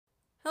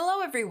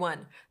Hello,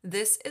 everyone.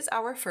 This is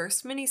our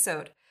first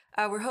minisode.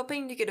 We're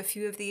hoping to get a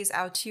few of these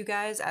out to you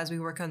guys as we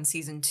work on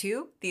season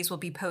 2. These will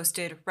be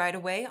posted right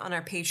away on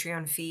our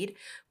Patreon feed,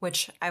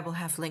 which I will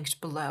have linked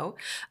below.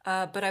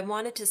 But I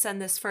wanted to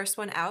send this first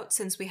one out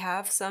since we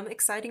have some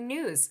exciting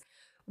news.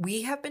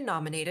 We have been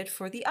nominated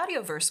for the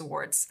Audioverse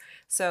Awards.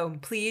 So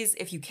please,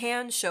 if you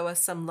can, show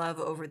us some love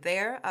over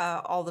there.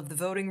 All of the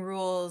voting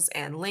rules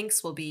and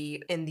links will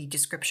be in the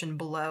description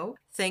below.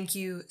 Thank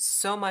you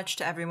so much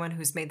to everyone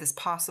who's made this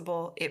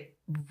possible. It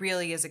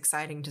really is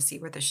exciting to see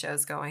where the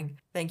show's going.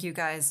 Thank you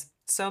guys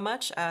so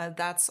much.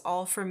 That's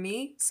all from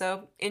me,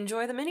 so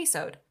enjoy the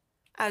minisode.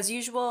 As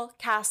usual,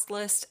 cast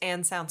list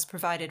and sounds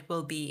provided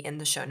will be in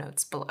the show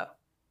notes below.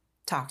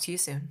 Talk to you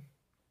soon.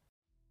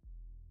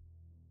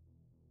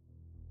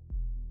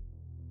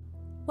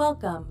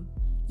 Welcome.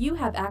 You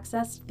have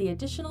accessed the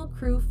additional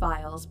crew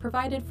files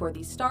provided for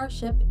the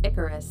Starship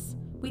Icarus.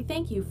 We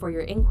thank you for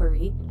your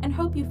inquiry and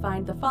hope you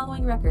find the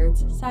following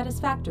records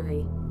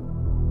satisfactory.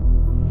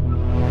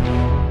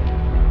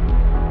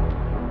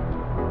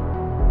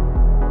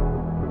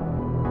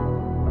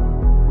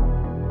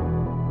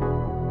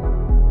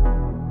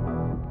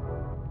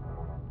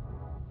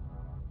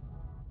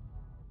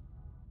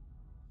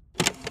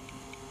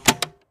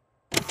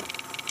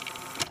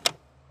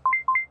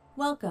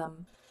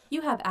 Welcome.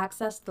 You have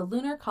accessed the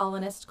Lunar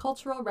Colonist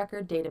Cultural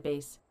Record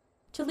Database.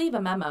 To leave a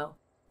memo,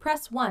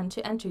 press 1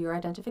 to enter your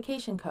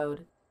identification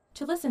code.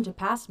 To listen to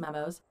past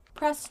memos,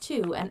 press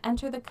 2 and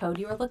enter the code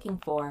you are looking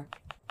for.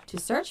 To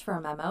search for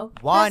a memo,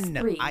 press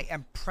 3. I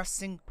am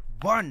pressing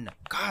 1.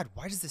 God,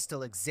 why does this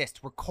still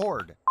exist?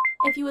 Record.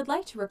 If you would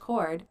like to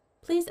record,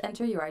 please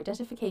enter your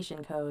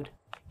identification code.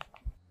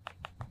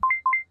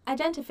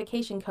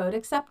 Identification code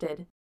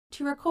accepted.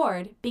 To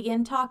record,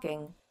 begin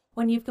talking.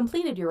 When you've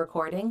completed your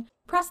recording,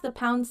 press the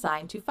pound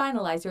sign to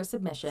finalize your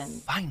submission.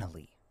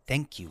 Finally.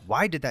 Thank you.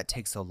 Why did that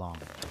take so long?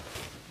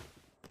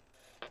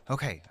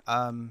 Okay,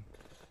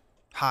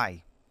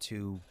 hi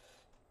to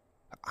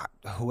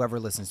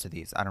whoever listens to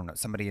these. I don't know,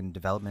 somebody in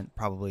development,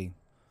 probably.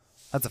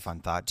 That's a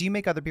fun thought. Do you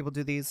make other people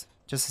do these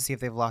just to see if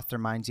they've lost their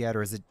minds yet,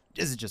 or is it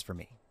just for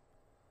me?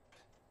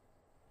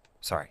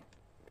 Sorry.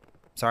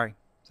 I'm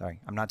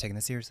not taking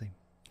this seriously.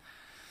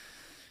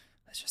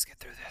 Let's just get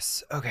through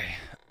this. Okay.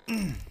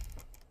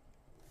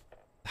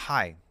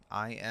 Hi,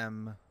 I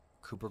am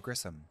Cooper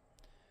Grissom.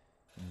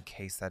 In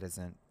case that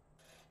isn't,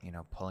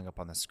 pulling up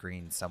on the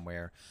screen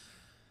somewhere.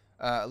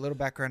 A little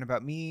background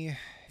about me,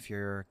 if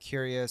you're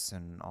curious,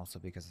 and also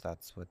because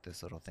that's what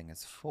this little thing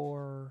is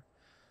for.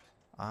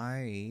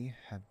 I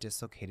have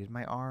dislocated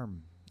my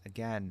arm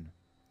again.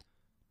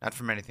 Not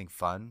from anything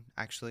fun,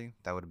 actually.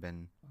 That would have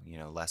been,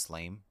 less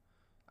lame.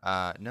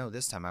 No,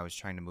 this time I was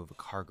trying to move a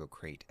cargo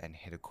crate and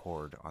hit a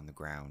cord on the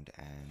ground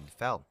and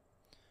fell.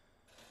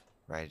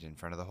 Right in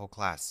front of the whole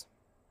class.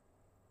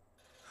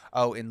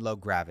 Oh, in low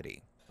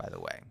gravity, by the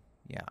way.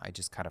 Yeah, I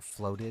just kind of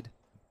floated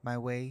my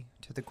way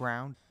to the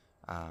ground.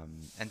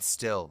 And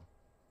still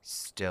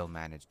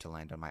managed to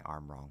land on my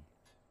arm wrong.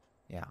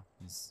 Yeah,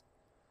 it was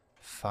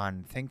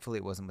fun. Thankfully,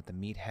 it wasn't with the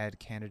meathead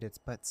candidates,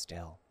 but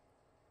still.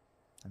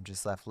 I'm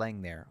just left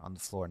laying there on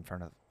the floor in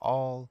front of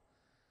all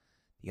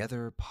the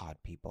other pod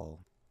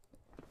people.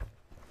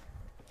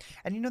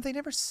 And they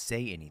never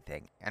say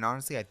anything. And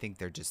honestly, I think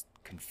they're just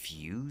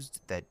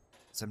confused that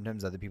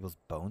sometimes other people's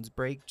bones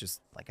break,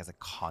 just like as a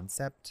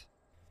concept.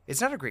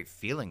 It's not a great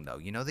feeling, though.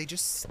 They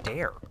just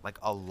stare, like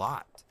a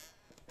lot.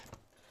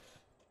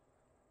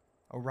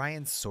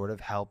 Orion sort of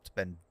helped,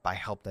 and by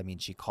helped, I mean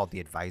she called the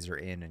advisor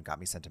in and got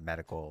me sent to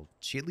medical.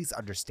 She at least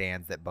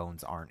understands that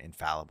bones aren't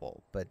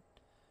infallible, but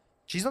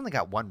she's only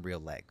got one real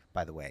leg,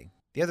 by the way.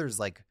 The other is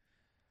like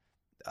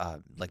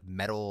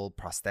metal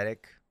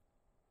prosthetic.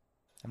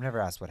 I've never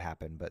asked what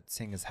happened, but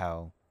seeing as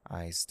how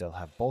I still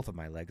have both of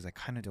my legs, I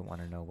kind of don't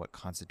want to know what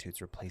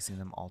constitutes replacing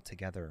them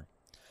altogether.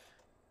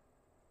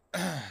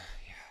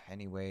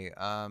 Anyway,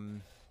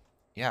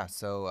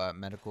 so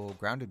medical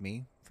grounded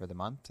me for the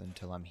month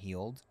until I'm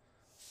healed.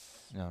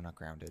 No, not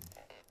grounded.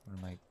 What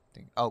am I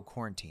thinking? Oh,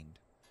 quarantined.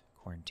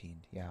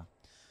 Quarantined, yeah.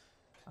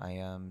 I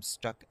am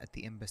stuck at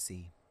the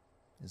embassy,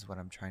 is what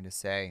I'm trying to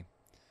say.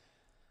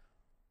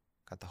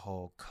 Got the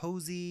whole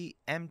cozy,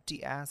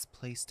 empty-ass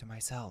place to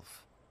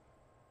myself.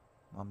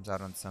 Mom's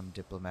out on some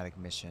diplomatic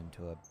mission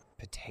to a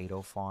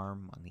potato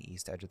farm on the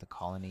east edge of the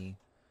colony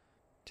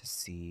to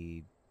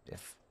see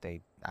if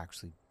they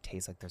actually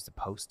taste like they're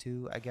supposed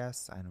to, I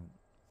guess. I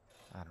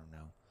don't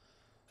know.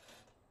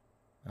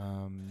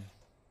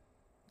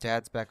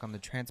 Dad's back on the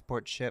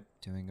transport ship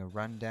doing a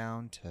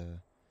rundown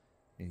to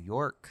New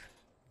York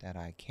that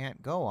I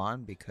can't go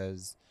on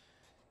because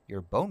your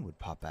bone would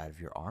pop out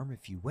of your arm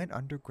if you went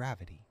under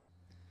gravity.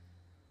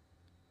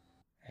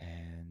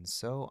 And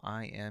so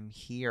I am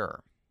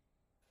here.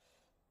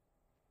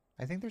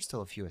 I think there's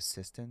still a few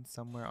assistants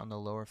somewhere on the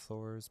lower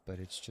floors, but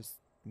it's just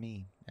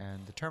me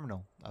and the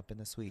terminal up in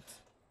the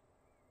suites.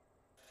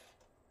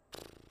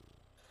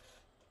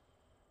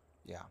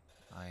 Yeah,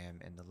 I am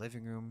in the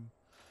living room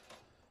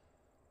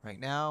right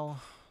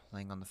now,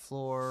 laying on the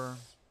floor,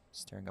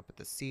 staring up at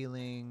the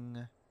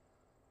ceiling,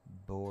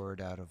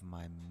 bored out of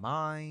my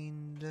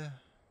mind.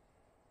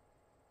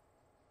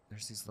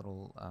 There's these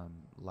little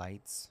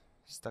lights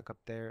stuck up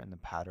there in the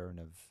pattern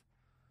of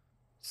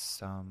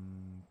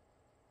some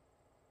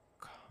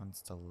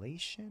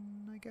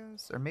constellation, I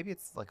guess? Or maybe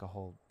it's like a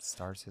whole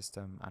star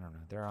system. I don't know.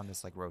 They're on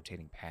this like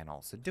rotating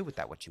panel, so do with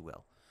that what you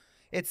will.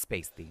 It's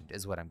space themed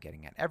is what I'm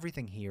getting at.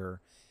 Everything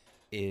here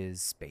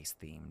is space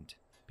themed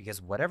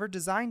because whatever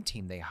design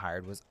team they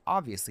hired was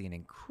obviously an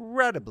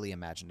incredibly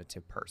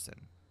imaginative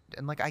person.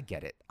 And like, I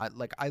get it.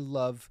 I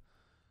love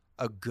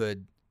a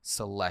good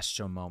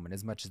celestial moment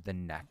as much as the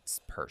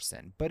next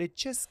person, but it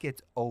just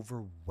gets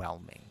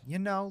overwhelming. You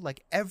know,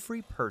 like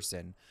every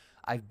person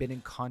I've been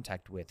in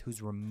contact with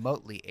who's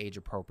remotely age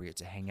appropriate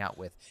to hang out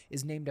with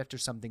is named after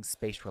something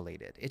space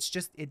related. It's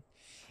just,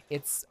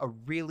 it's a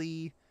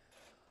really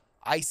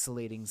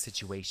isolating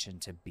situation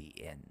to be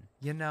in,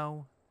 you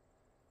know?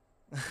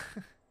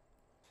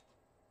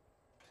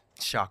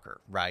 Shocker,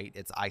 right?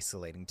 It's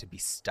isolating to be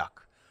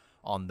stuck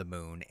on the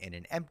moon in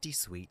an empty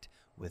suite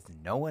with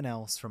no one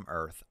else from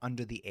Earth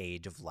under the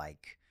age of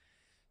like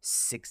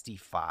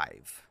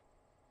 65.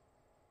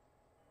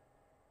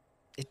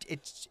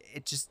 It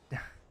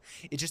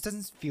just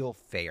doesn't feel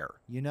fair,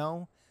 you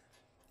know?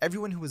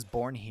 Everyone who was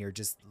born here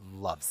just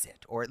loves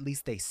it, or at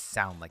least they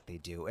sound like they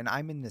do. And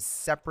I'm in this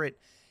separate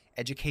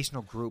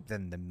educational group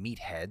than the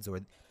meatheads, or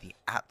the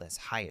Atlas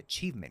High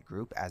Achievement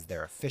Group, as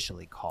they're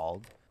officially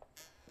called.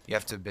 You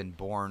have to have been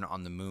born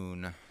on the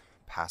moon,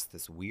 pass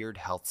this weird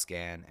health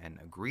scan, and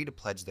agree to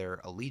pledge their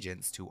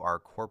allegiance to our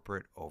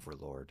corporate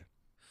overlord.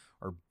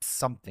 Or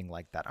something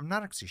like that. I'm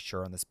not actually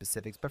sure on the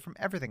specifics, but from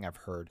everything I've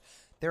heard,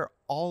 they're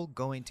all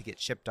going to get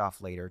shipped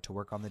off later to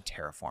work on the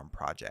Terraform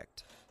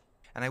project.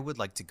 And I would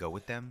like to go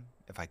with them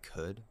if I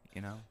could,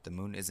 you know? The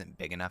moon isn't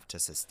big enough to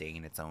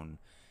sustain its own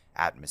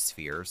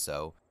atmosphere,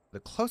 so the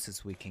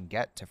closest we can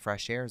get to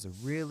fresh air is a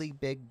really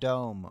big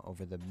dome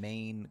over the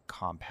main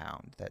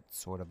compound that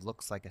sort of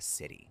looks like a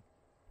city.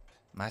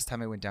 Last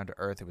time I went down to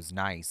Earth, it was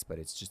nice, but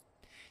it's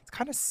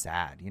kind of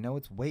sad, you know?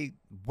 It's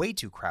way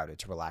too crowded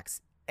to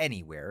relax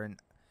anywhere, and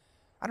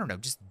I don't know,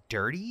 just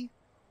dirty.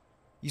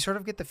 You sort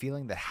of get the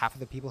feeling that half of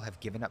the people have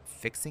given up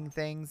fixing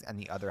things and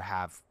the other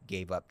half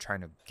gave up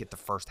trying to get the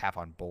first half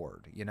on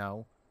board, you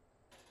know?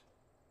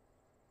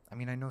 I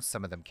mean, I know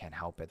some of them can't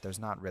help it. There's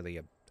not really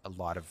a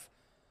lot of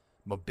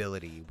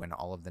mobility when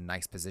all of the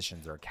nice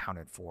positions are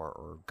accounted for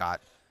or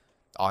got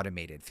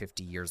automated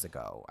 50 years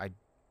ago. I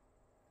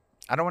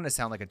don't want to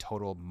sound like a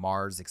total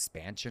Mars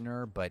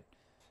expansioner, but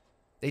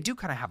they do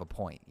kind of have a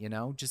point, you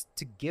know, just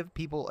to give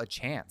people a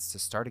chance to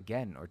start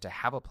again or to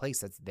have a place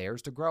that's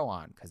theirs to grow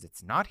on, because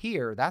it's not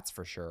here, that's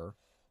for sure.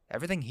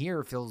 Everything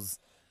here feels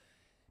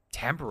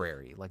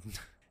temporary. Like,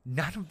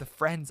 none of the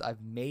friends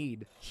I've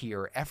made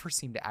here ever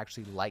seem to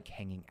actually like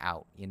hanging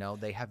out, you know?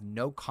 They have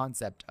no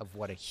concept of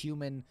what a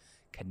human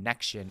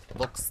connection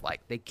looks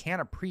like. They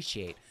can't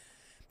appreciate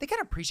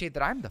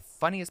that I'm the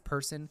funniest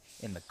person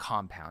in the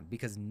compound,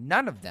 because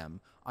none of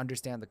them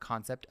understand the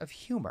concept of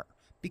humor,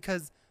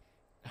 because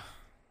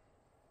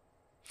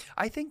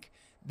I think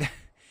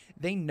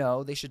they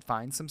know they should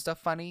find some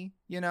stuff funny,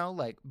 you know,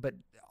 like, but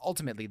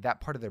ultimately that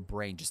part of their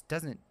brain just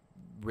doesn't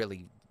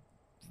really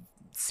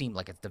seem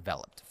like it's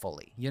developed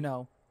fully, you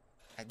know?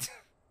 I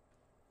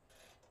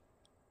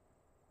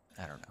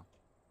don't know.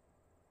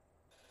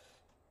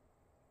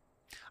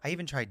 I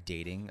even tried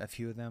dating a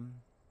few of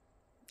them,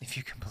 if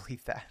you can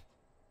believe that.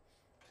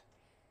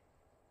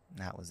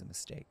 That was a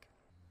mistake.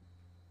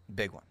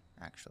 Big one,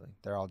 actually.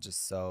 They're all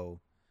just so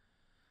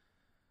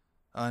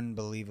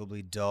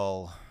unbelievably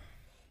dull.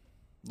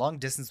 Long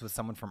distance with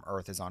someone from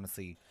Earth is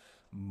honestly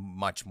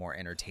much more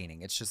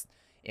entertaining. It's just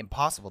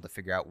impossible to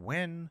figure out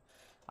when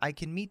I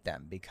can meet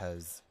them,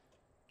 because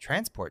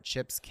transport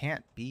ships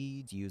can't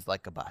be used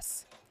like a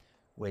bus,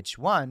 which,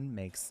 one,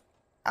 makes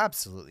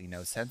absolutely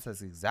no sense.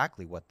 That's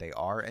exactly what they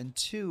are, and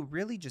two,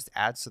 really just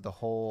adds to the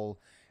whole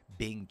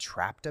being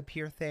trapped up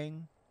here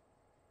thing.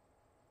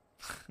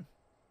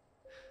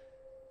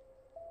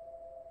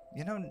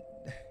 You know,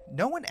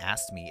 no one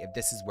asked me if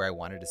this is where I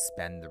wanted to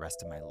spend the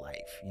rest of my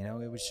life. You know,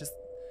 it was just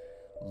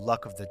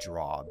luck of the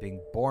draw,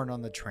 being born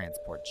on the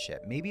transport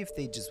ship. Maybe if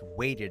they just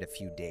waited a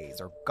few days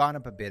or gone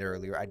up a bit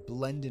earlier, I'd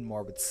blend in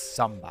more with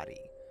somebody.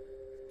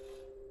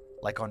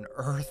 Like on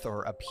Earth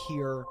or up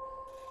here.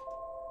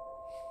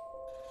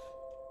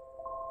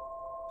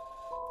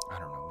 I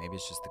don't know, maybe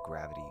it's just the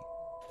gravity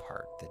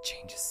part that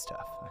changes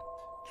stuff.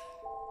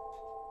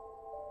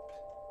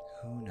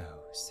 Who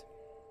knows?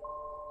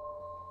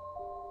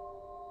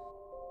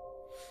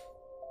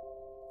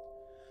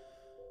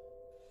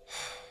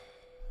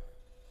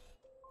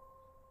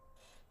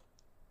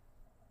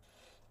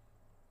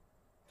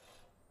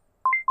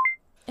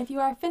 If you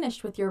are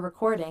finished with your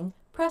recording,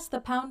 press the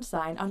pound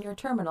sign on your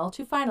terminal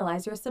to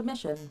finalize your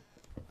submission.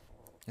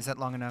 Is that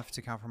long enough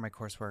to count for my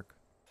coursework?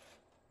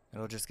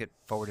 It'll just get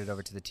forwarded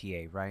over to the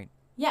TA, right?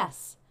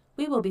 Yes,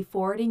 we will be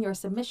forwarding your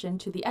submission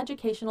to the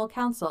Educational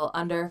Council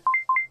under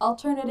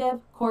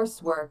Alternative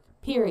Coursework,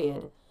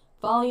 period,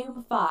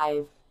 Volume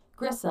 5,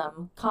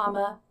 Grissom,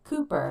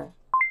 Cooper.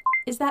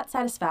 Is that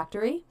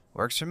satisfactory?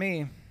 Works for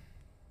me.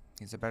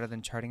 These are better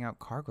than charting out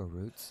cargo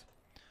routes.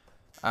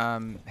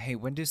 Hey,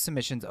 when do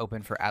submissions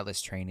open for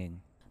Atlas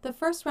training? The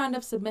first round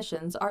of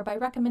submissions are by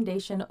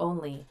recommendation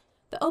only.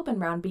 The open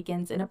round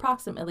begins in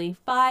approximately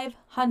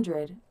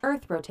 500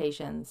 Earth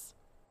rotations.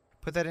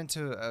 Put that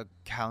into a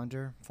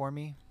calendar for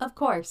me. Of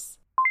course.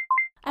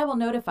 I will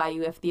notify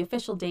you if the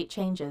official date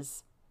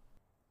changes.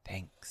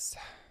 Thanks.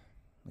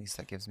 At least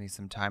that gives me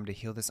some time to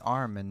heal this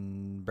arm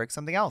and break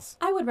something else.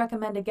 I would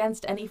recommend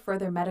against any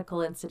further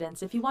medical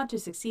incidents if you want to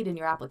succeed in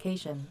your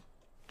application.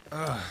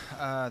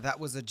 That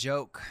was a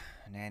joke,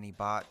 Nanny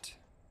Bot.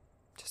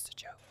 Just a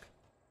joke.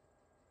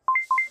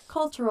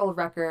 Cultural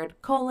record,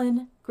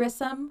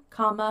 Grissom,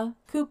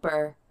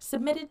 Cooper,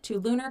 submitted to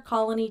Lunar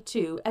Colony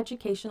 2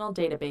 Educational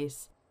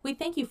Database. We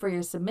thank you for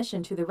your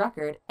submission to the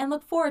record and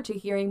look forward to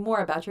hearing more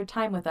about your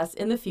time with us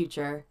in the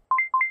future.